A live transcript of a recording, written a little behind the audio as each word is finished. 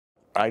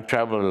I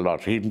travel a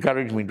lot. He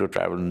encouraged me to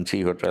travel and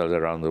see hotels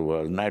around the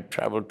world. And I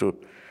traveled to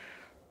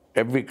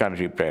every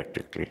country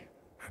practically,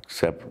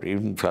 except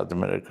even South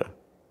America,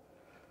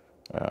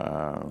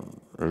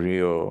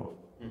 Rio,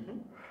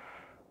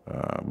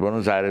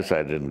 Buenos Aires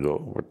I didn't go,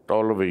 but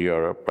all over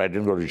Europe. I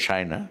didn't go to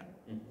China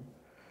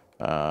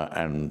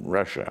and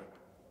Russia.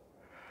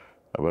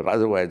 But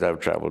otherwise I've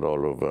traveled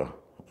all over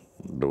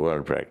the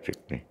world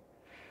practically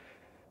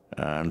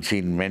and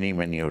seen many,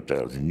 many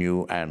hotels,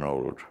 new and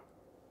old,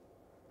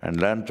 and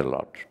learnt a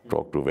lot,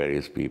 talked to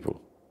various people,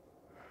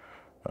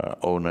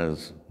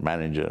 owners,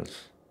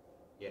 managers.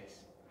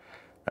 Yes.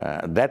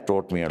 That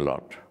taught me a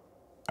lot.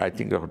 I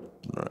think the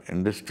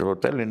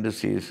hotel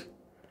industry is,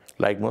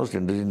 like most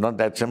industries, not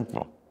that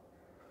simple.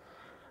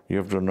 You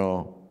have to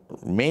know,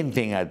 main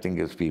thing I think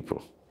is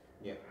people.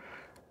 Yeah.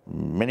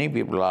 Many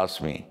people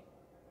ask me,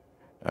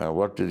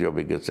 what is your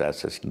biggest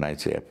asset? And I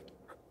say,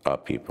 our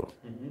people.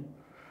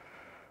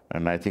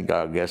 And I think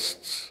our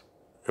guests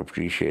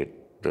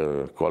appreciate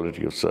the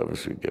quality of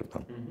service we give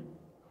them.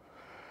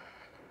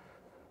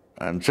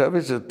 And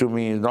service to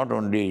me is not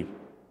only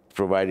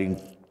providing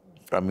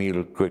a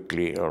meal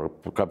quickly or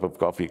a cup of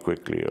coffee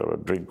quickly or a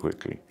drink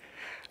quickly.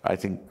 I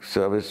think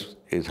service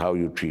is how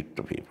you treat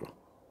the people,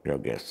 your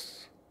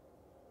guests.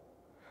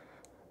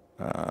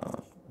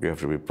 You have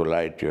to be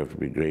polite, you have to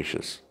be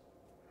gracious.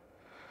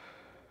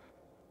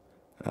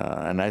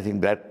 And I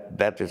think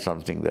that is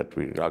something that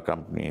our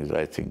company is,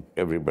 I think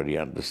everybody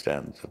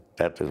understands.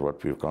 That is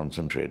what we've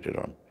concentrated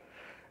on.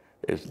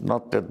 It's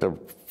not that the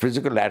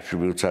physical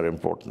attributes are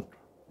important,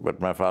 but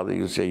my father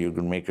used to say you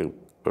can make a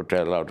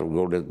hotel out of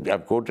gold.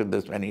 I've quoted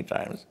this many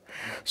times.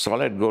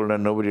 Solid gold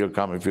and nobody will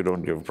come if you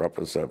don't give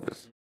proper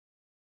service.